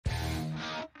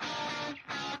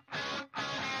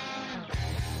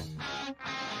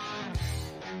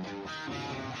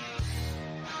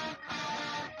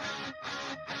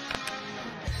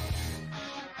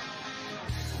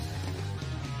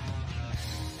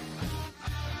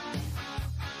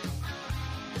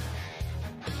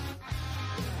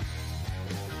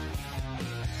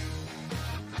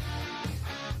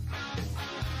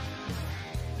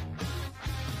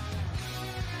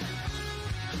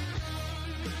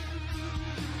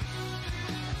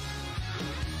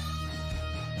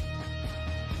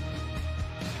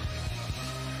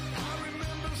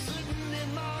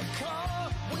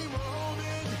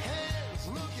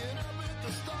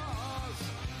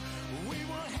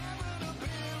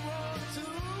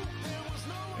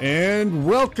And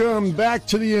welcome back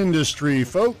to the industry,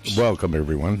 folks. Welcome,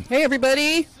 everyone. Hey,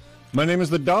 everybody. My name is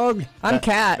the dog. I'm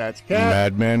Kat. That's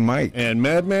Kat. Madman Mike. And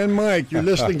Madman Mike. You're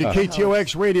listening to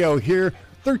KTOX Radio here,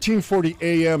 1340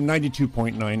 AM,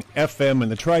 92.9 FM in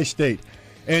the tri-state.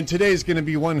 And today's going to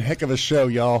be one heck of a show,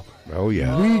 y'all. Oh,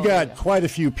 yeah. We got quite a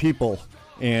few people.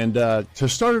 And to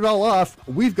start it all off,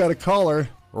 we've got a caller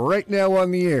right now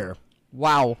on the air.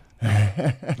 Wow.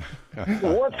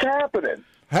 What's happening?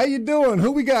 How you doing?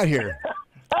 Who we got here?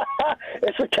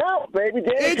 It's the Count, baby.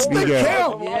 Danny It's Koker. the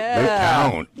Count. Yeah. The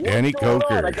Count. Danny What's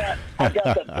going on? Koker. I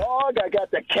got the dog. I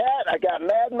got the cat. I got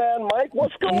Madman Mike.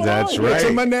 What's going on? That's here? right. It's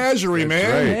a menagerie, That's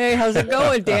man. right. Hey, how's it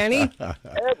going, Danny?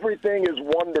 Everything is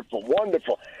wonderful,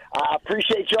 wonderful. I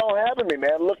appreciate y'all having me,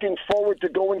 man. Looking forward to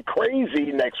going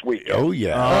crazy next week. Oh,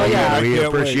 yeah. Oh, yeah. I We can't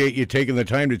appreciate you taking the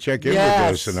time to check in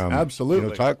Yes. with us and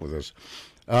Absolutely. talk with us.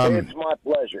 It's my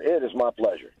pleasure. It is my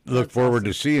pleasure. Look forward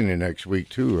to seeing you next week,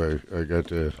 too. I got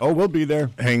to Oh, we'll be there.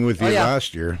 hang with you yeah.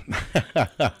 last year.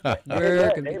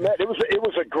 We're Hey, man, it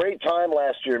was a great time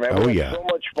last year, man. Oh, We had yeah. so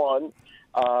much fun.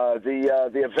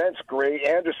 The event's great.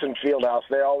 Anderson Fieldhouse,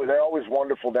 they're always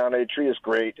wonderful down there. The tree is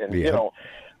great, and Yeah. you know,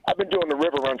 I've been doing the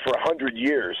River Run for 100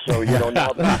 years, so you know now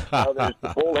there's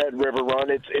the Bullhead River Run.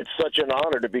 It's such an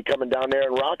honor to be coming down there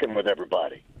and rocking with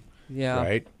everybody. yeah.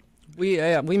 Right?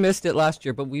 We missed it last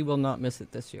year, but we will not miss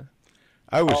it this year.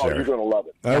 I was Oh, there. you're gonna love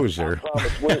it. I was there. I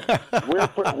promise.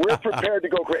 We're prepared to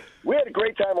go great. We had a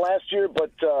great time last year,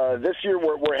 but this year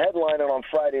we're headlining on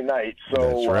Friday night. So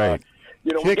That's right.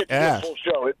 You know, we Kick get to do a ass. full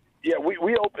show.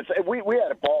 We opened. We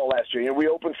had a ball last year. You know, we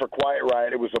opened for Quiet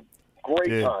Riot. It was a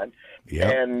great Yeah. time. Yeah.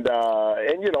 And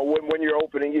you know, when you're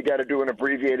opening, you got to do an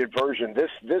abbreviated version.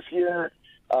 This year.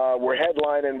 We're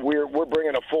headlining. We're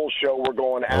bringing a full show. We're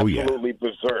going Oh, yeah. absolutely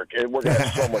berserk, and we're gonna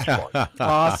have so much fun.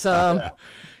 Awesome.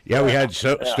 Yeah, we had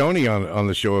Stoney on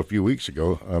the show a few weeks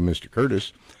ago, Mr.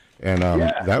 Curtis, and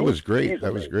Yeah, that was great. he's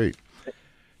That was amazing. great.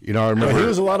 You know, I remember he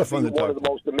was a lot of fun to He's one talk of the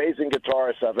most amazing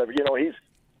guitarists I've ever. You know, he's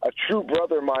a true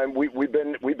brother of mine. We've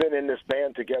been in this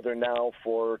band together now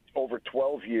for over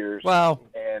 12 years. Wow.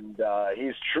 And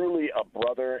he's truly a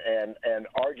brother, and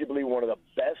arguably one of the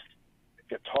best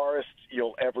guitarists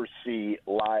you'll ever see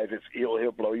live.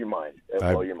 He'll blow your mind. He'll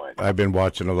blow your mind. I've been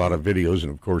watching a lot of videos,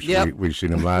 and of course, Yep. we've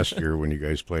seen him last year when you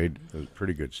guys played. It was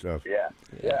pretty good stuff.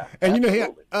 Yeah. And you know, hey,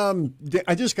 absolutely.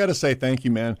 I just got to say thank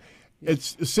you, man.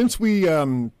 It's since we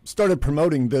started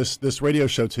promoting this radio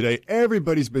show today,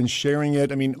 everybody's been sharing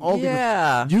it. I mean, all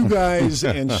Yeah. you guys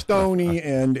and Stoney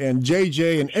and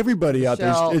JJ and everybody out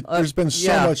there. Shell, There's been so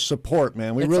yeah. much support,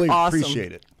 man. We It's really awesome.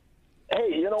 appreciate it.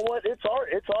 Hey, you know what?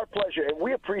 It's our pleasure, and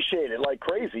we appreciate it like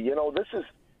crazy. You know, this is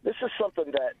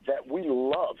something that we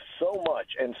love so much,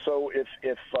 and so if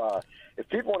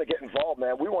people want to get involved,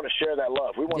 man, we want to share that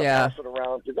love. We want to Yeah. pass it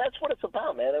around, because that's what it's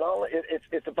about, man. And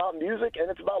it's about music,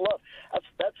 and it's about love.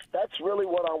 That's really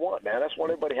what I want, man. That's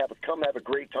want everybody have a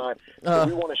great time. So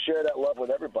we want to share that love with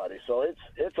everybody. So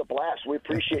it's a blast. We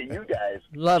appreciate you guys.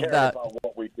 Love caring that. about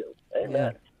what we do.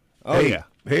 Amen. Oh yeah.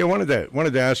 Hey, I wanted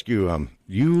to ask you.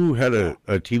 You had a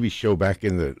TV show back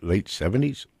in the late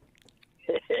 '70s.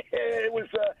 It was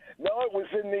it was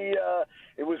in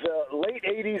the late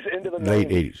 '80s into the Late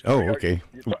 90s. 80s. Oh, okay.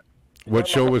 What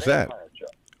show was that?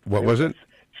 What was it?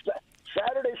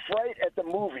 Saturday Fright at the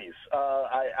Movies.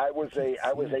 I was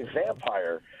a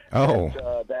vampire. Oh.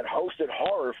 That hosted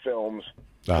horror films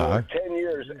Uh-huh. for 10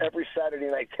 years every Saturday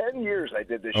night. 10 years I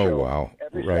did this Oh, show. wow.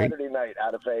 Every Right. Saturday night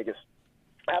out of Vegas.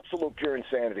 Absolute pure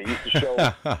insanity. Used to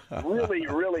show really,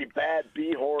 really bad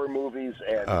B horror movies,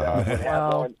 and would have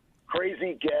Wow. on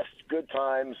crazy guests, good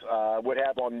times. Would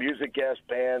have on music guests,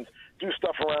 bands, do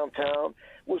stuff around town.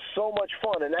 Was so much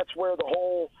fun, and that's where the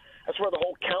whole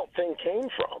Count thing came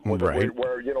from. Right.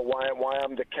 Where you know why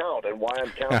I'm the Count and why I'm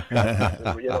Count.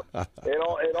 And, you know,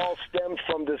 it all stemmed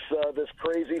from this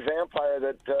crazy vampire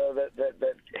that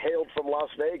hailed from Las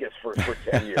Vegas for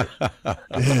 10 years.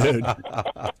 Dude.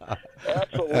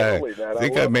 Absolutely, man. I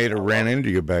think I may have ran into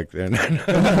you back then.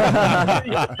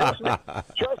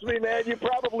 Trust me, man. You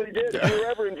probably did. If you're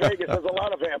ever in Vegas, there's a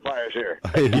lot of vampires here.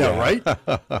 Yeah, right?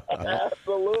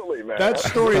 Absolutely, man.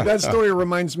 That story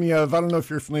reminds me of, I don't know if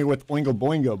you're familiar with Oingo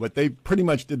Boingo, but they pretty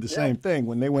much did the same thing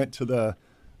when they went to the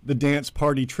dance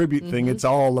party tribute thing. It's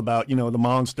all about, you know, the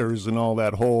monsters and all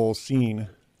that whole scene.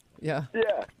 Yeah.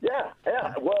 Yeah.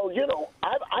 Well, you know,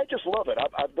 I just love it.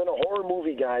 I've been a horror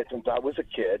movie guy since I was a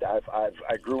kid.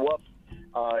 I grew up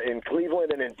in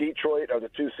Cleveland and in Detroit are the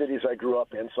two cities I grew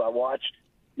up in. So I watched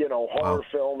horror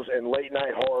films and late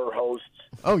night horror hosts.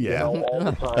 Oh, yeah. All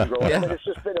the time growing up. Yeah. And it's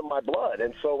just been in my blood.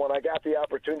 And so when I got the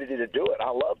opportunity to do it, I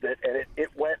loved it. And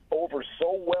it went over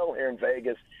so well here in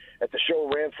Vegas that the show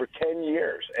ran for 10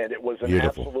 years. And it was an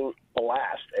Beautiful. absolute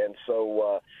blast. And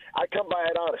so I come by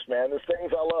it honest, man. There's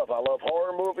things I love. I love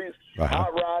horror movies,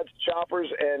 hot rods,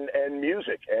 choppers, and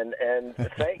music. And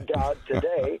thank God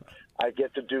today I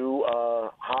get to do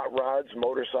hot rods,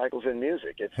 motorcycles, and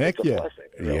music. It's a blessing.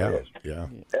 It really is. Yeah.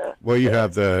 Well, you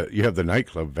have the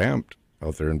nightclub Vamped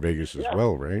out there in Vegas as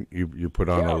well, right? You put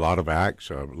on a lot of acts.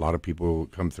 A lot of people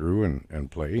come through and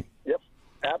play. Yep,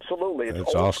 absolutely. It's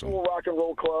That's old awesome. school rock and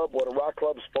roll club. What a rock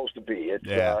club is supposed to be. It's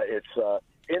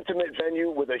intimate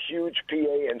venue with a huge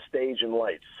PA and stage and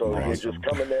lights. So you just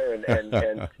come in there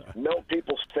and melt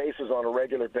people's faces on a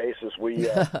regular basis. We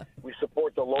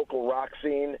support the local rock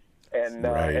scene. And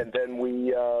and then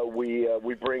we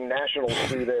bring nationals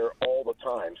through there all the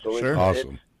time. So Sure.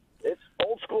 Awesome. It's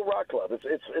old school rock club.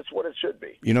 It's what it should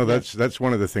be. That's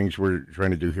one of the things we're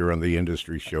trying to do here on the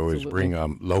industry show is bring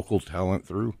local talent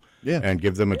through, and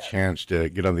give them a chance to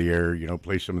get on the air.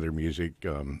 Play some of their music.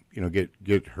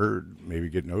 Get heard, maybe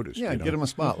get noticed. Yeah, get them a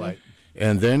spotlight.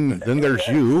 And then there's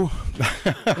you,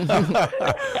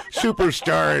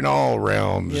 superstar in all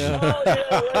realms. Oh,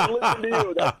 yeah, listen to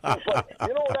you. That's so funny.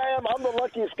 You know what I am? I'm the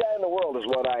luckiest guy in the world is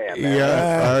what I am,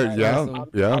 man.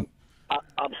 Yeah.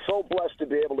 I'm so blessed to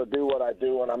be able to do what I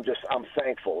do, and I'm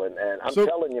thankful, and I'm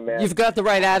telling you, man. You've got the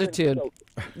right attitude.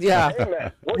 Yeah. Hey,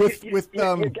 man. Well, you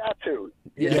got to.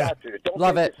 You got to. Don't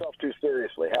Love take it. yourself too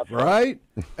seriously. Have fun. Right?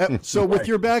 So with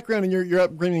your background and your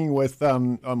upbringing with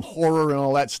horror and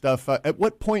all that stuff, at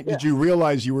what point did you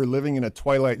realize you were living in a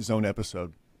Twilight Zone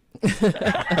episode? It's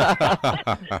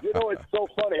so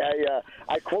funny.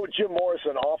 I quote Jim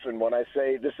Morrison often when I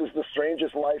say, "This is the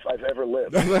strangest life I've ever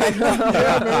lived."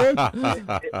 Yeah, man.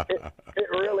 It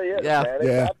really is, Yeah. man.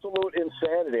 It's absolute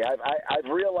insanity.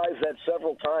 I've realized that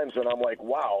several times, and I'm like,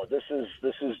 "Wow, this is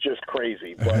just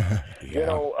crazy." But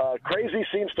crazy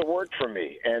seems to work for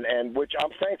me, and which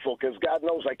I'm thankful because God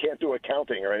knows I can't do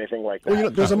accounting or anything like that. Well,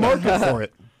 there's a market for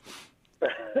it.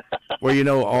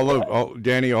 Well,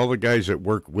 Danny, all the guys that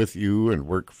work with you and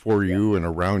work for you and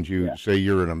around you say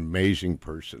you're an amazing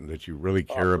person, that you really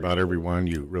care about everyone.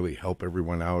 You really help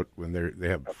everyone out when they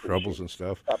have troubles and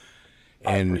stuff.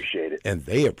 I appreciate it. And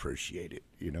they appreciate it,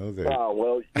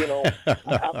 well,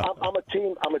 I'm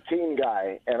a team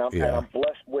guy, and I'm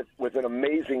blessed with an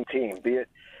amazing team. Be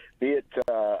it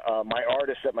my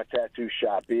artists at my tattoo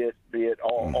shop, be it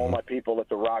all my people at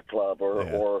the rock club,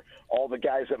 or all the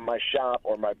guys at my shop,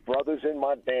 or my brothers in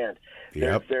my band.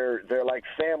 They're like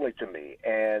family to me,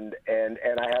 and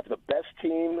I have the best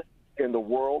team in the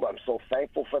world. I'm so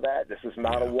thankful for that. This is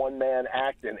not a one-man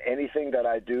act in anything that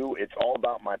I do. It's all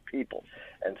about my people,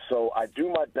 and so I do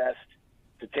my best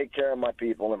to take care of my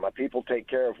people, and my people take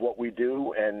care of what we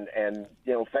do, and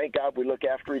thank God we look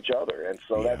after each other, and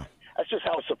so that's just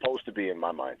how it's supposed to be in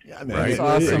my mind. Yeah, man.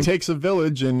 Right. It takes a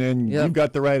village, and you've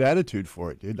got the right attitude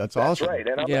for it, dude. That's awesome. That's right,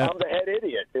 and I'm the head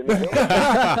idiot in the village.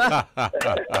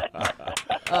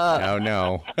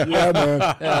 No. Yeah, man.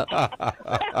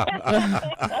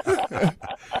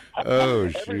 Oh,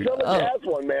 Every shoot. village has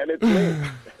one, man. It's me.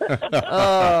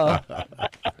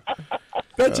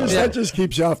 That just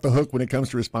keeps you off the hook when it comes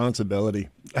to responsibility.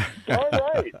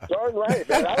 Darn right.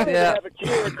 Man, I don't even have a key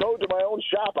or a code to my own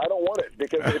shop. I don't want it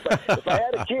because if I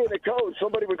had a key and a code,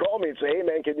 somebody would call me and say, "Hey,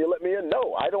 man, can you let me in?"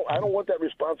 No, I don't want that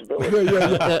responsibility.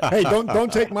 Yeah. Hey,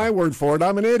 don't take my word for it.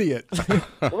 I'm an idiot.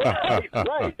 Right,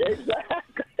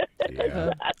 exactly,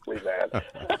 exactly,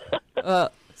 man.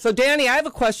 So, Danny, I have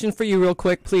a question for you real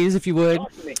quick, please, if you would.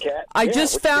 Talk to me, Kat. I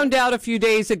just found out a few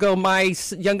days ago my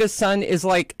youngest son is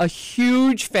like a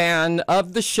huge fan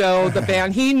of the show, the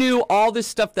band. He knew all this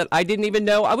stuff that I didn't even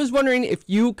know. I was wondering if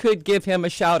you could give him a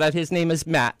shout out. His name is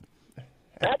Matt.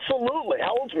 Absolutely.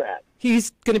 How old's Matt? He's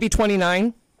going to be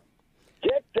 29.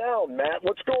 Get down, Matt.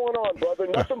 What's going on, brother?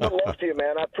 Nothing but love to you,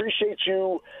 man. I appreciate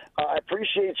you.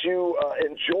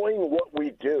 Enjoying what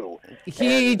we do.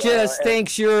 He just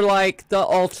thinks you're like the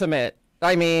ultimate.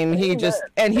 I mean,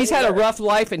 he's had a rough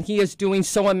life, and he is doing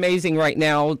so amazing right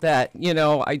now that, I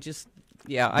know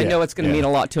it's going to mean a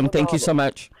lot to him. Thank you so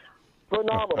much.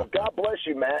 Phenomenal. God bless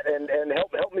you, Matt, and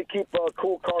help me keep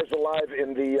cool cars alive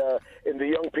in the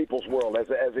young people's world as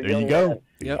a There young you go. man.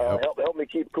 Yep. Help me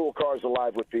keep cool cars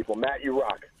alive with people. Matt, you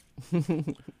rock.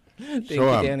 Thank you,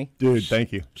 Danny. Dude,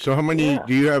 thank you. So how many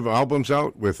do you have albums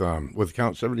out with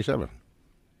Count 77?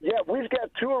 Yeah, we've got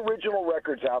 2 original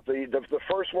records out. The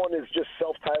first one is just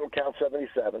self-titled Count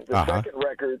 77. The second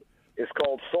record is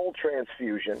called Soul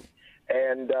Transfusion.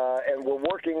 And we're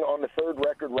working on the third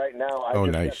record right now. I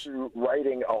just got through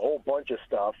writing a whole bunch of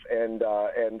stuff, and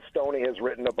Stoney has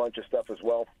written a bunch of stuff as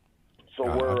well.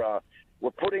 So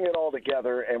we're putting it all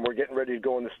together, and we're getting ready to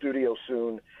go in the studio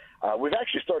soon. We've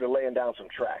actually started laying down some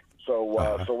tracks, so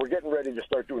we're getting ready to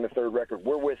start doing the third record.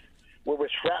 We're with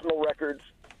Shrapnel Records,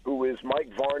 who is Mike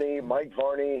Varney. Mike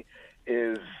Varney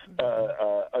is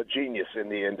a genius in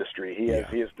the industry. He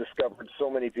has discovered so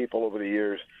many people over the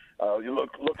years. You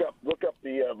look up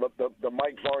the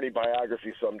Mike Varney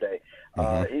biography someday.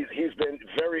 He's been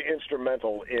very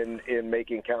instrumental in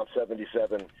making Count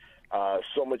 77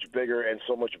 so much bigger and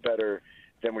so much better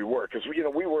than we were, because we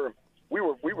were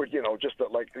just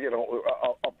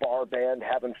a bar band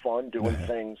having fun doing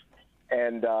things.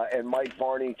 And Mike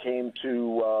Varney came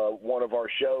to one of our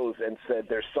shows and said,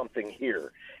 "There's something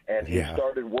here," and he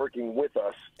started working with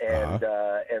us and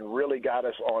really got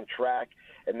us on track,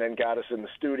 and then got us in the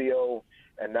studio,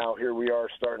 and now here we are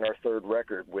starting our third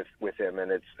record with him,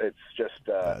 and it's just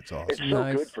that's awesome. It's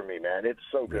so good for me, man. It's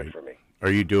so good for me. Are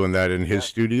you doing that in his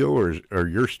studio or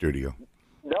your studio?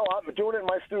 No, I'm doing it in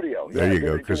my studio. There you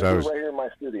go. Because I was right here in my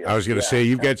studio. I was going to say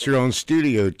you've got your own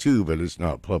studio too, but it's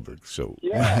not public. So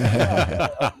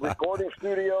a recording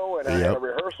studio and a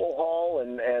rehearsal hall,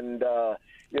 and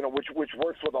which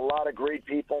works with a lot of great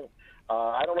people.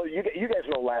 I don't know. You guys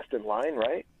know Last in Line,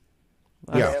 right?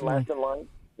 Yeah. Last in Line.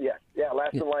 Yeah,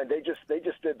 Last in Line. They just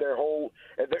did their whole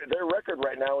their record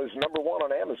right now is #1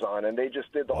 on Amazon, and they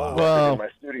just did the whole record in my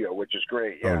studio, which is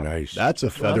great. Yeah. Oh, nice. That's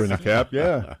a feather in the cap.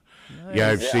 Yeah. Nice. Yeah,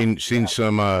 I've seen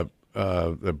some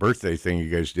the birthday thing you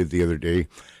guys did the other day,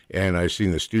 and I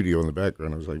seen the studio in the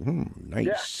background. I was like,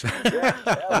 nice.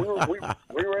 Yeah.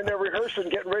 We were in there rehearsing,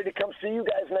 getting ready to come see you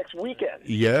guys next weekend.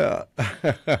 Yeah.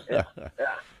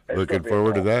 Looking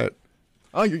forward to that.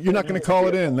 Oh, you're not going to call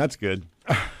it in. That's good.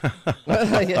 Oh,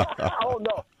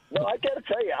 no. No, I got to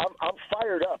tell you, I'm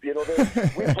fired up. We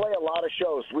play a lot of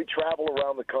shows. We travel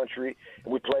around the country,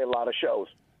 and we play a lot of shows.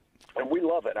 And we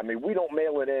love it. I mean, we don't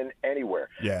mail it in anywhere.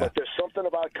 Yeah. But there's something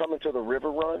about coming to the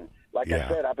River Run. Like I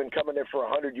said, I've been coming there for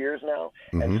 100 years now.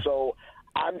 And so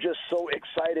I'm just so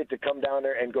excited to come down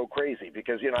there and go crazy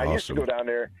because, I used to go down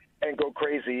there and go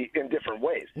crazy in different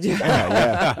ways.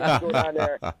 I go down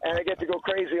there, and I get to go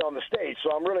crazy on the stage.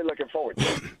 So I'm really looking forward to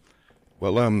it.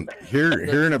 Well,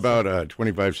 here in about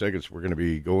 25 seconds, we're going to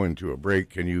be going to a break.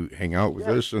 Can you hang out with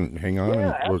us and hang on?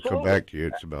 And we'll come back to you.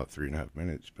 It's about 3.5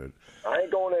 minutes, but I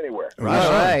ain't going anywhere. All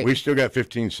right. We still got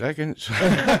 15 seconds. A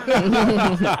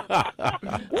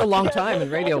long time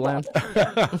in Radio Land.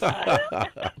 That's right.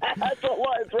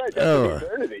 That's an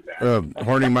eternity, man.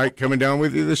 Horny Mike coming down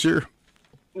with you this year?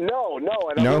 No,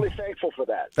 and I'm really thankful for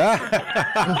that. No,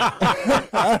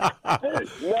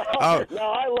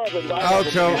 I love him.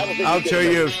 I'll tell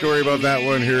you a story about that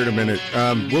one here in a minute.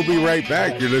 We'll be right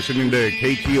back. You're listening to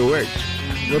KTOX.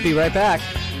 We'll be right back.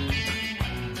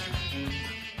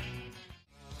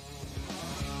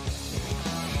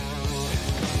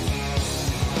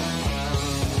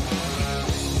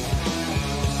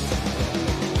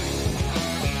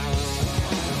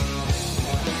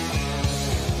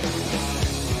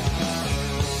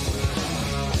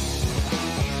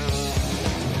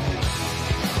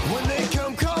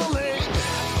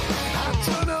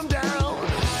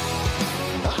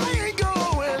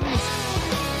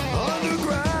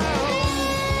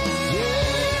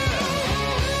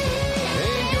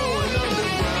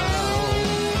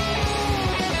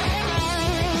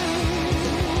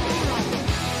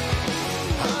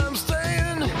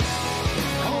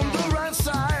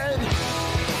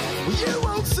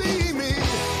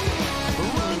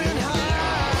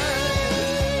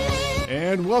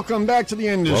 And welcome back to the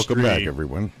industry. Welcome back,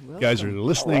 everyone. You guys are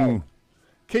listening.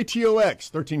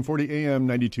 KTOX, 1340 AM,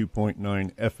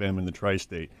 92.9 FM in the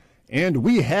tri-state. And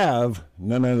we have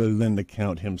none other than the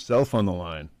Count himself on the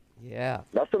line. Yeah.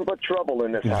 Nothing but trouble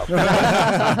in this house.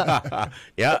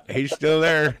 Yeah, he's still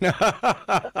there.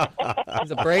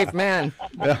 He's a brave man.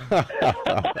 Got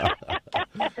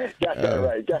that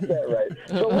right.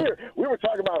 So we were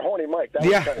talking about Horny Mike.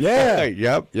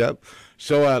 Yep.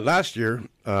 So last year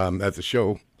at the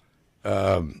show,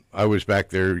 I was back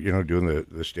there, doing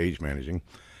the stage managing,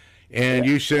 and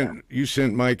you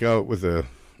sent Mike out with a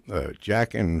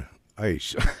Jack and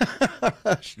Ice,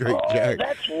 straight Jack.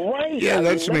 That's right. Yeah,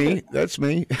 that's me.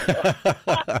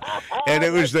 And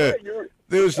it was the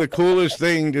It was the coolest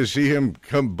thing to see him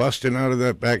come busting out of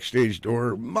that backstage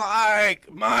door. Mike,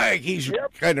 he's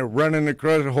kind of running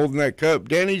across, holding that cup.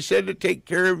 Danny said to take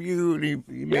care of you, and he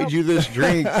made you this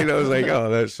drink. I was like, oh,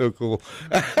 that's so cool.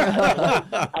 I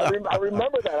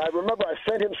remember that. I remember I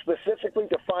sent him specifically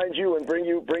to find you and bring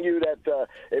you that.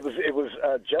 It was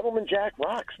Gentleman Jack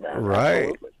Rocks, man. Right,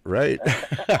 Absolutely. right.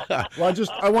 Well,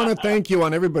 I want to thank you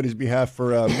on everybody's behalf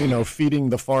for feeding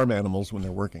the farm animals when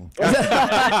they're working.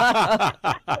 I'm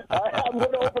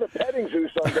going to open a petting zoo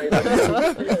someday.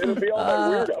 It'll be all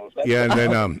my weirdos.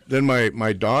 And then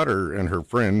my daughter and her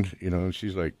friend,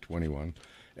 she's like 21,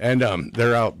 and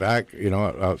they're out back,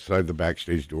 outside the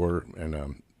backstage door,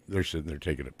 and they're sitting there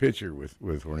taking a picture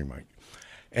with Horny Mike.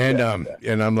 And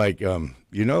and I'm like, girls,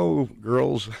 you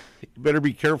better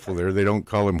be careful there. They don't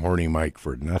call him Horny Mike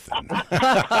for nothing.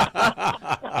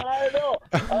 I know.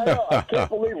 I can't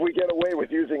believe we get away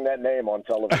with using that name on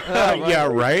television. Yeah,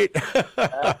 right?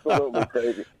 Absolutely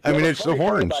crazy. I mean, it's the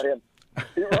horns.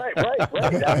 Right.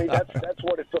 I mean, that's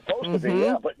what it's supposed to be.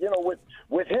 Yeah, but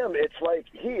with him, it's like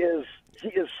he is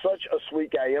such a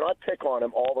sweet guy. I pick on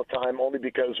him all the time only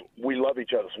because we love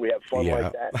each other. So we have fun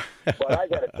like that. But I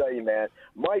got to tell you, man,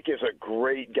 Mike is a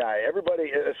great guy.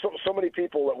 Everybody, so many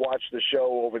people that watch the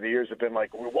show over the years have been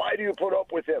like, well, why do you put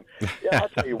up with him? Yeah, I'll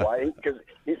tell you why. Because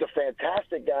he's a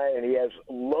fantastic guy and he has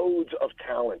loads of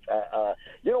talent.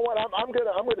 You know what? I'm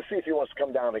gonna see if he wants to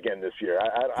come down again this year.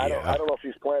 I don't know if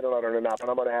he's planning on it or not, but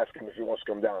I'm gonna ask him if he wants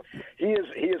to come down. He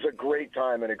is a great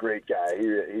time and a great guy. He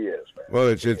is, man. Well,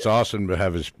 it's awesome to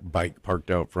have his bike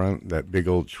parked out front, that big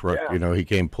old truck. Yeah. He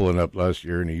came pulling up last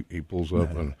year, and he pulls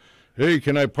up and, hey,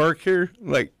 can I park here?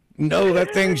 I'm like, no,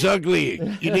 that thing's ugly.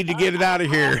 You need to get it out of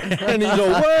here. And he's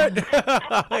like,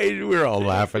 what? We're all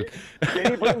laughing. Did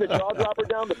he bring the jaw dropper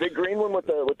down, the big green one with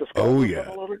the skull? Oh, yeah.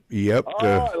 All over? Yep.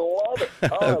 I love it.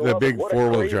 The big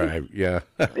four-wheel drive. Yeah.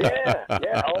 Yeah.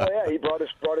 Oh, yeah. He brought his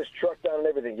truck down and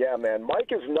everything. Yeah, man.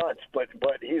 Mike is nuts, but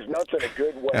he's nuts in a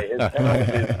good way. His talent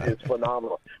is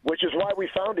phenomenal, which is why we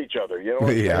found each other.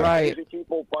 Right. Crazy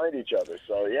people find each other.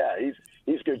 So yeah, he's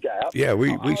a good guy. Yeah,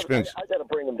 we spent. I got to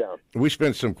bring him down. We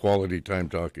spent some quality time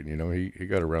talking. He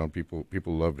got around people.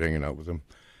 People loved hanging out with him.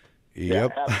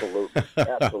 Yep. Yeah,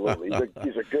 absolutely.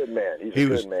 He's a good man. He's a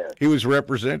good man. He was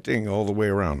representing all the way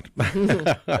around. Amen.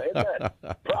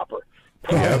 Proper.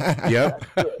 Yep.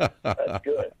 That's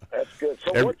good.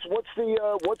 So what's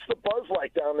the buzz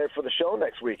like down there for the show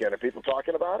next weekend? Are people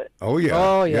talking about it? Oh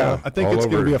yeah. I think it's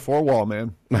going to be a 4-wall,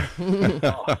 man. Amen.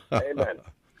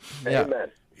 Yeah.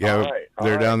 Amen. Yeah,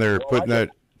 they're down there well,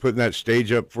 putting that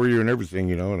stage up for you and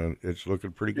everything, and it's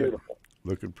looking pretty good. Beautiful.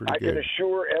 Looking pretty I good. can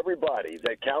assure everybody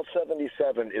that Count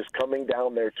 77 is coming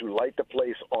down there to light the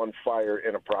place on fire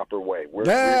in a proper way. We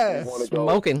want to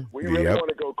smoking. We really want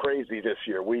to go crazy this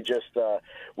year. We just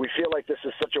we feel like this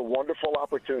is such a wonderful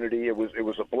opportunity. It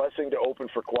was a blessing to open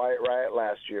for Quiet Riot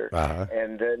last year,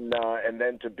 and then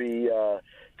to be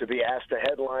asked to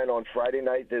headline on Friday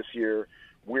night this year.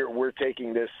 We're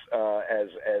taking this as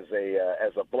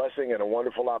a blessing and a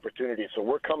wonderful opportunity. So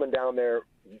we're coming down there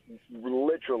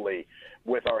literally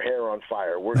with our hair on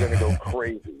fire. We're going to go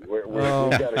crazy. We've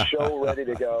got a show ready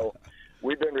to go.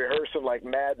 We've been rehearsing like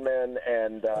madmen,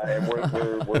 and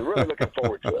we're really looking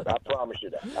forward to it. I promise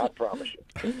you that. I promise you.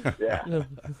 Yeah.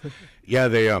 Yeah.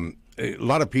 They a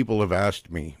lot of people have asked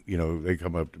me. They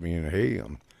come up to me and, hey,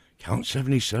 Count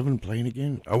 77 playing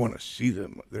again? I want to see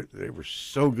them. They were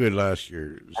so good last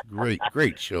year. It was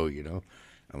great show,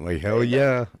 I'm like, hell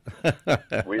yeah.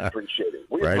 We appreciate it.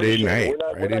 Friday night. We're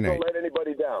not going to let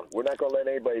anybody down. We're not going to let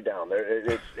anybody down.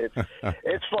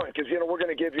 It's fun because we're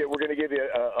going to give you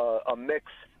a mix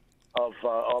of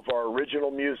our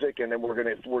original music, and then we're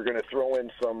gonna throw in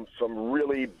some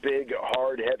really big,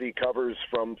 hard, heavy covers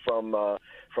from the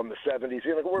 70s.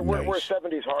 We're a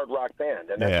 70s hard rock band,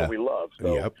 and that's what we love.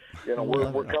 So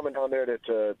we're coming down there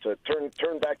to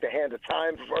turn back the hand of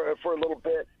time for a little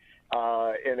bit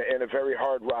in a very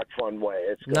hard rock fun way.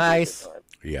 It's nice.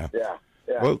 Yeah.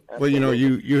 Well,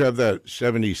 you have that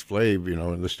 70s flavor,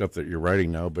 and the stuff that you're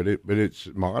writing now, but it's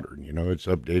modern, it's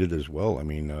updated as well. I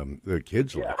mean, the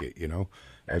kids like it,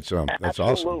 That's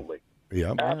awesome.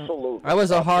 Yeah, absolutely. I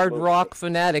was a hard rock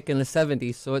fanatic in the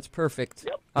 70s, so it's perfect.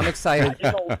 Yep. I'm excited.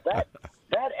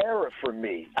 That era for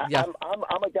me. I'm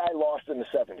a guy lost in the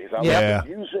 70s. I love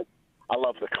the music. I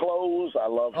love the clothes. I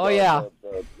love the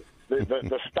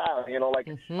style, I'll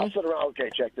sit around. Okay,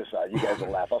 check this out. You guys will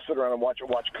laugh. I'll sit around and watch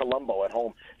Columbo at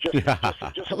home, just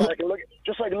so that I can look at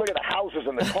the houses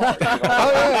and the cars.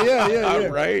 Yeah.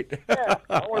 Right. Yeah,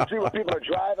 I want to see what people are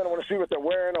driving. I want to see what they're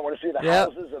wearing. I want to see the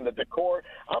houses and the decor.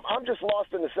 I'm just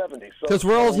lost in the 70s. Because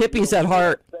we're old hippies at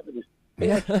heart.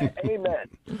 Amen.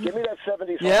 Give me that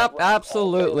 70s. Yep,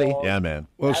 absolutely. Yeah, man.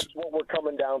 Well, That's what we're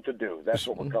coming down to do. That's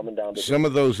what we're coming down to do. some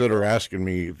of those that are asking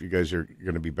me if you guys are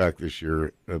going to be back this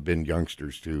year have been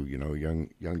youngsters too. You know, young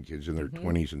kids in their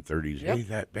 20s and 30s. Yep. Hey,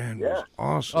 that band was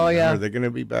awesome. Oh, yeah. Are they going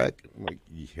to be back? I'm like,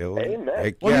 hell, Amen.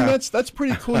 heck Well, I yeah. mean, that's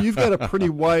pretty cool. You've got a pretty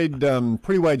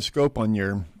wide scope on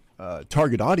your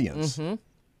target audience.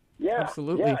 Yeah,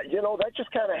 Absolutely. Yeah, you know, that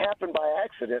just kind of happened by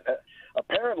accident.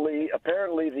 Apparently,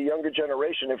 the younger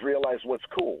generation have realized what's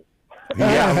cool.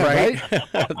 Yeah, right.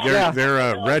 Yeah.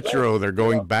 They're retro. They're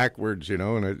going backwards, you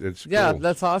know, and it's Yeah, cool.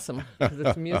 that's awesome.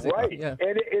 It's music. Right. Yeah.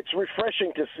 And it's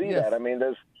refreshing to see Yes. that. I mean,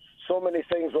 there's so many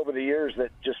things over the years that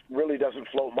just really doesn't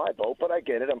float my boat, but I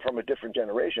get it. I'm from a different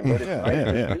generation. But it's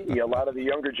nice to see a lot of the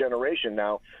younger generation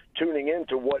now tuning in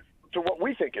to what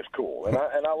we think is cool. And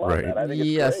I love Right. that. I think it's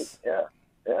Yes. great.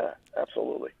 Yeah,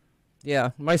 absolutely.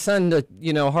 Yeah, my son,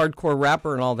 hardcore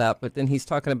rapper and all that, but then he's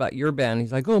talking about your band.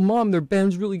 He's like, "Oh, Mom, their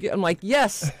band's really good." I'm like,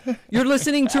 "Yes, you're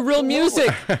listening to real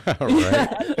music."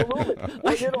 Absolutely.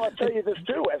 Well, I'll tell you this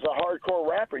too. As a hardcore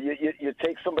rapper, you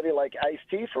take somebody like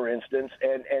Ice-T, for instance,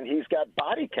 and he's got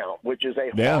Body Count, which is a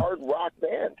hard rock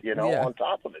band, on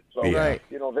top of it. So, Right.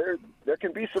 there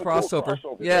can be some crossover.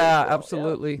 Cool crossover Yeah, there,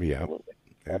 absolutely. Yeah.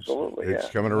 Absolutely. It's yeah.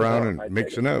 coming around and I dig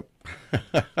mixing it. up.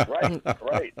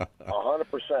 Right.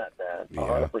 100%, man.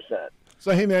 100%.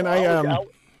 So hey, man,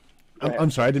 I'm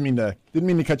sorry, I didn't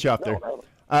mean to cut you off there.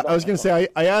 I was going to say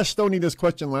I asked Stoney this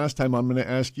question last time. I'm going to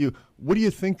ask you, what do you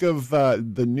think of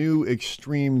the new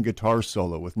extreme guitar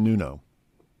solo with Nuno?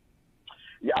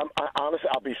 Yeah, honestly,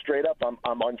 I'll be straight up.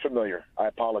 I'm unfamiliar. I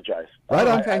apologize. Right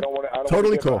on. I don't want to.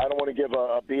 Totally cool. I don't want to give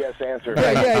a BS answer.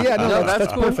 Yeah. No,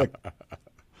 that's cool. perfect.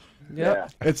 Yeah.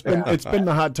 It's been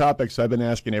the hot topic, so I've been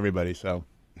asking everybody. So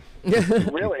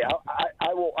Really,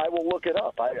 I will look it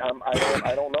up. I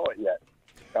don't know it yet.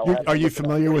 are you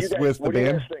familiar with the What do you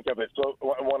band? guys think of it? So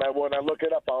when I look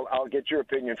it up, I'll get your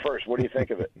opinion first. What do you think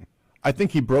of it? I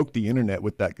think he broke the internet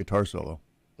with that guitar solo.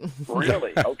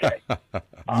 Really? Okay.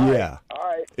 Yeah. All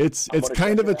right. It's gonna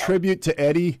kind check of a it out. tribute to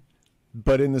Eddie,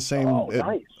 but in the same.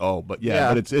 Nice. But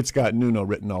Yeah. it's got Nuno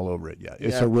written all over it. Yeah,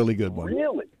 it's Yeah. a really good one.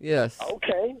 Really? Yes.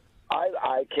 Okay.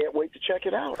 I can't wait to check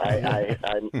it out. I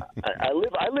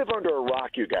live under a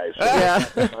rock, you guys. So Yeah.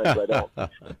 sometimes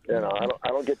I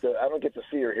don't get to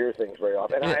see or hear things very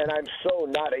often. And I'm so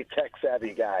not a tech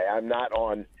savvy guy. I'm not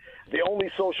on. The only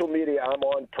social media I'm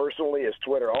on personally is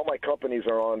Twitter. All my companies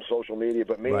are on social media,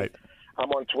 but me, Right.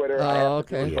 I'm on Twitter. Oh, I have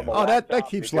to do okay. it from a Oh, that laptop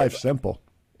keeps because- life simple.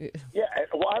 Yeah.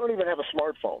 Well, I don't even have a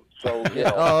smartphone, so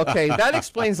Oh, okay. That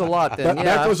explains a lot then.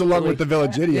 That goes along with the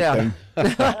Village Idiot Yeah. thing.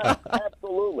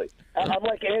 Absolutely. I'm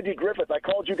like Andy Griffith. I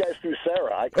called you guys through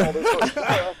Sarah. I called her first.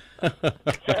 Sarah,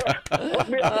 hook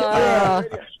me up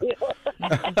with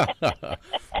the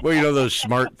Well, those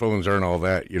smartphones aren't all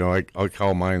that. I'll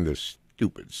call mine the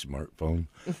stupid smartphone.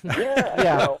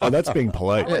 Yeah. Oh, that's being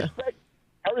polite.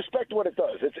 I respect what it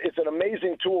does. It's an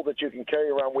amazing tool that you can carry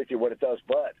around with you. What it does,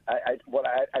 but I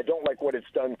don't like what it's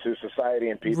done to society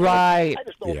and people. Right. I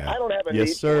just don't. Yeah. I don't have a Yes,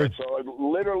 need sir. for it. So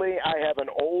literally, I have an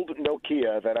old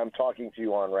Nokia that I'm talking to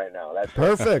you on right now. That's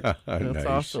Perfect. That's Nice.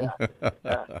 awesome.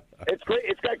 It's great.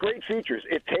 It's got great features.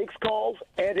 It takes calls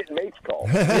and it makes calls.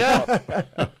 Yeah.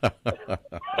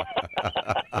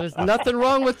 There's nothing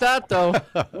wrong with that, though.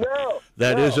 No,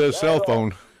 That no, is a not cell at all.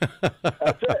 phone.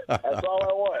 That's it. That's all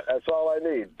I want. That's all I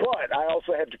need. But I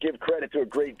also have to give credit to a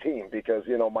great team because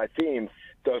my team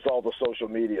does all the social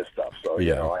media stuff. So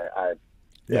Yeah.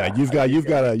 Yeah, you've got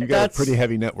a That's- pretty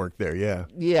heavy network there. Yeah.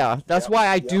 Yeah, that's why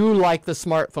I do like the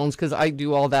smartphones, because I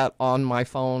do all that on my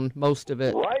phone, most of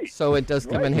it. Right. So it does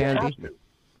come in You handy. have to.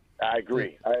 I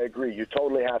agree. You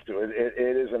totally have to. It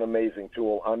is an amazing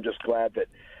tool. I'm just glad that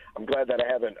I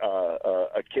have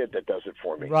a kid that does it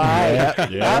for me. Right.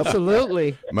 Yeah.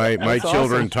 Absolutely. My That's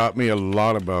children awesome. taught me a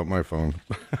lot about my phone.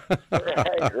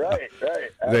 right.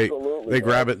 They Absolutely.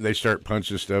 grab it and they start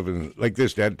punching stuff and like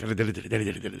this, Dad.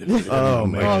 Oh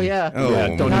man. Oh, yeah. Oh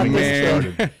Yeah, don't even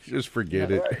man, get just forget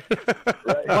it.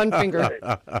 Right. One finger.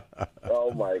 Right.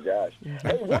 Oh my gosh.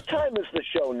 Hey, what time is the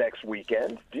show next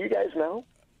weekend? Do you guys know?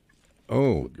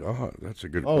 Oh God, that's a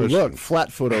good Oh question. look,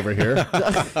 Flatfoot over here.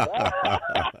 I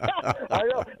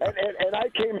know, and I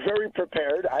came very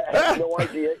prepared. I had no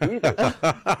idea either.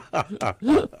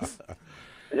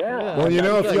 Yeah. Well, you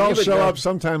if y'all would show know. up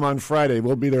sometime on Friday,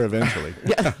 we'll be there eventually.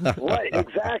 Right,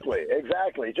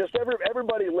 exactly. Just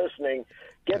everybody listening,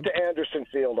 get to Anderson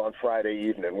Field on Friday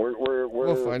evening. We're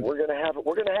find gonna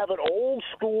have an old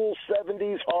school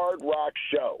 '70s hard rock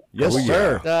show. Yes, Oh, yeah.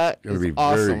 sir. That It'll is be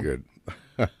awesome. very good.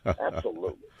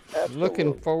 Absolutely.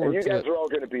 Looking forward and you to guys it. are all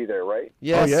going to be there, right?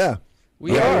 Yes. Oh yeah.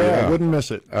 We are. Yeah, I wouldn't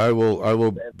miss it. I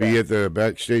will be at the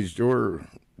backstage door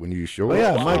when you show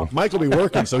Well, up. yeah, Mike will be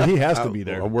working, so he has to be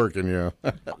there. I'm working, yeah.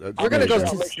 We're going to go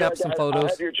I'll make snap some photos. I'll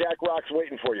have your Jack Rocks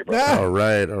waiting for you, bro. All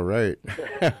right.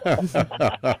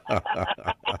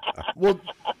 Well,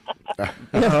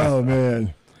 oh,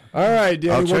 man. All right,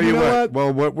 Danny. I'll tell you know what.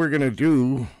 Well, what we're going to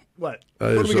do What? is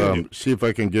What are we gonna do? see if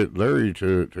I can get Larry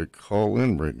to call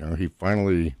in right now. He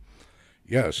finally,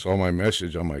 saw my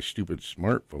message on my stupid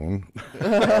smartphone.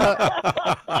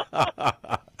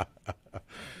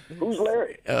 Who's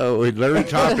Larry? Oh, Larry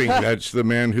Topping. That's the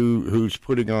man who's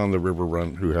putting on the River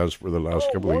Run, who has for the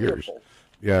last couple of years. Wonderful.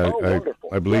 Yeah, Wonderful.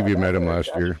 I believe you met him Larry, last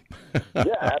gotcha. year.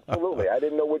 Yeah, absolutely. I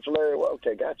didn't know which Larry was.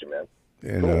 Okay, gotcha, man.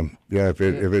 And if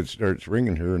it starts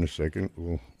ringing here in a second,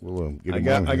 we'll get him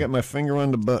on I here. got my finger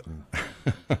on the button.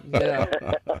 Yeah.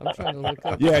 I'm trying to look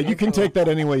up. Yeah, you can take that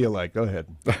any way you like. Go ahead.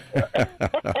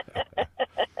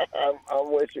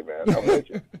 I'm with you, man. I'm with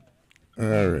you.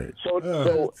 All right.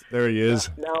 So There he is.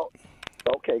 now,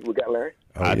 okay, we got Larry.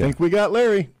 I think we got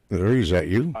Larry. Larry, is that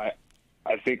you?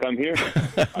 I think I'm here.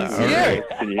 Yeah.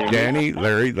 Can you hear me? Danny,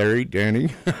 Larry, Danny.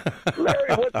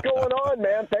 Larry, what's going on,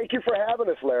 man? Thank you for having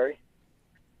us, Larry.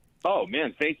 Oh,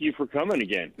 man, thank you for coming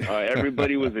again.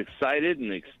 Everybody was excited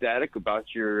and ecstatic about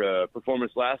your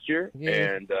performance last year,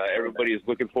 and everybody is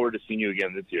looking forward to seeing you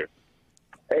again this year.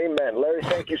 Amen, Larry.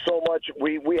 Thank you so much.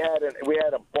 We had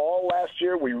a ball last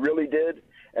year. We really did.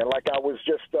 And like I was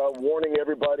just warning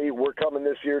everybody, we're coming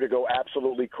this year to go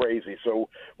absolutely crazy. So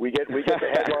we get the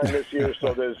headline this year.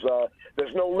 So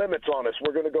there's no limits on us.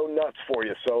 We're going to go nuts for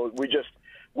you. So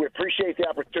we appreciate the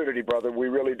opportunity, brother. We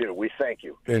really do. We thank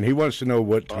you. And he wants to know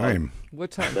what time.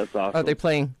 What time That's awesome. are they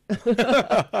playing?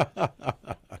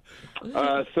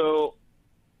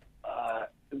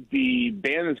 The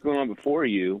band that's going on before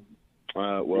you,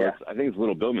 I think it's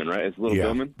Little Billman, right? It's Little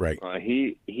Billman. Right.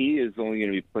 He is only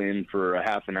going to be playing for a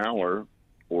half an hour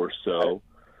or so.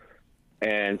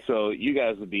 And so you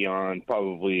guys will be on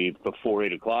probably before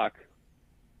 8 o'clock.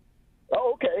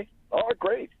 Oh, okay. Oh,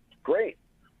 great.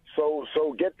 So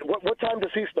what time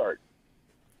does he start?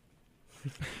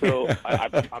 So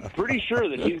I'm pretty sure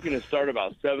that he's going to start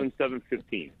about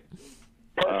 7:15.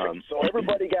 Perfect. So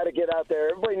everybody got to get out there.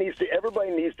 Everybody needs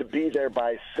to be there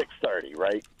by 6:30,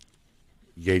 right?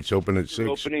 Gates open at 6. We're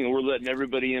opening, and we're letting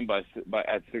everybody in by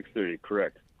at 6:30.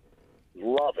 Correct.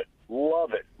 Love it.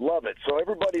 So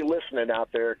everybody listening out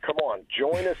there, come on,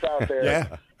 join us out there.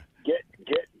 Yeah.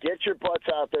 Get your butts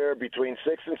out there between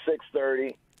 6 and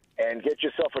 6:30, and get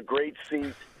yourself a great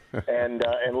seat, and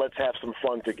let's have some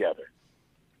fun together.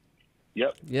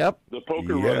 Yep. The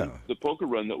poker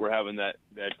run that we're having that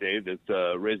day that's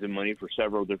raising money for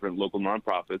several different local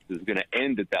nonprofits is going to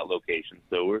end at that location.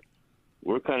 So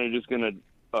we're kind of just going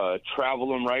to travel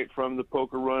them right from the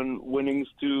poker run winnings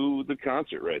to the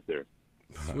concert right there.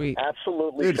 Sweet.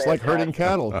 Absolutely, Dude, it's like herding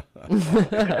cattle.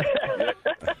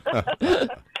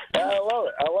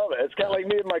 I love it. It's kind of like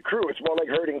me and my crew. It's more like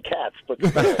herding cats. But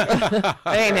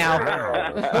Hey, now.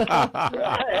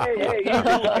 hey, you can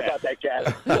talk about that cat.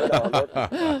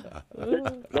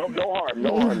 No harm.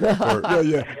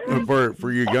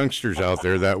 For you youngsters out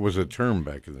there, that was a term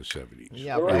back in the 70s.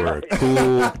 Yeah, You right. were a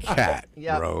cool cat,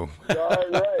 Yeah. bro.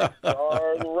 Darn right.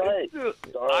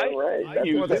 I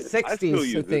use The it. I still 60s,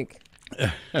 use I it. think.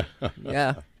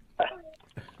 Yeah.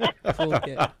 Cool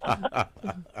kid.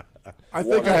 I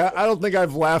don't think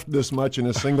I've laughed this much in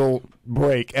a single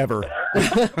break ever.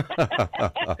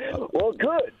 Well,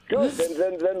 good.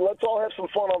 Then let's all have some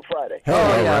fun on Friday. Hell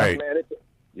All yeah. right. Man,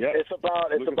 it's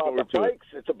about Looking the forward to it. bikes.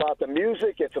 It's about the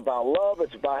music. It's about love.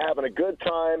 It's about having a good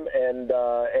time. And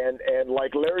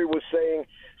like Larry was saying,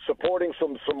 supporting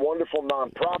some wonderful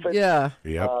nonprofits. Yeah.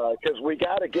 Yep. Because we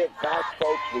got to get back,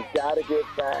 folks. We got to get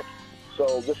back.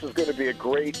 So this is going to be a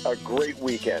great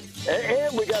weekend.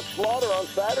 And we got Slaughter on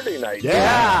Saturday night.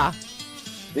 Yeah.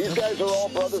 These guys are all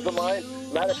brothers of mine.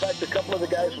 Matter of fact, a couple of the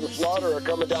guys from Slaughter are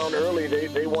coming down early.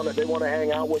 They want to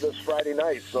hang out with us Friday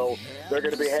night. So they're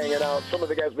going to be hanging out. Some of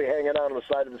the guys will be hanging out on the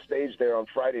side of the stage there on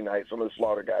Friday night. Some of the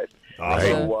Slaughter guys.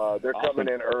 Awesome. So they're coming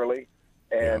in early.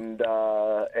 And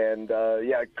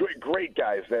great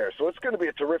guys there. So it's going to be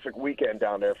a terrific weekend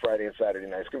down there Friday and Saturday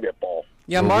night. It's going to be a ball.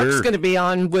 Yeah, Well, Mark's we're- going to be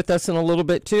on with us in a little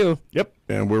bit, too. Yep.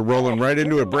 And we're rolling right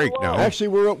into a break now. Actually,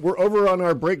 we're over on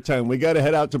our break time. We got to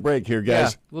head out to break here,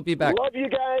 guys. Yeah, we'll be back. Love you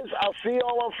guys. I'll see you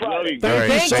all on Friday. Love you. All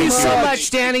right, Thank you so much,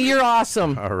 Danny. You're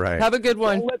awesome. All right. Have a good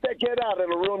one. Don't let that get out.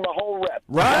 It'll ruin my whole rep.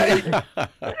 Right.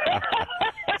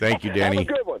 Thank you, Danny. Have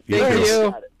a good one. You Thank too.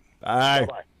 you. Got it. Bye.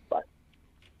 Bye-bye.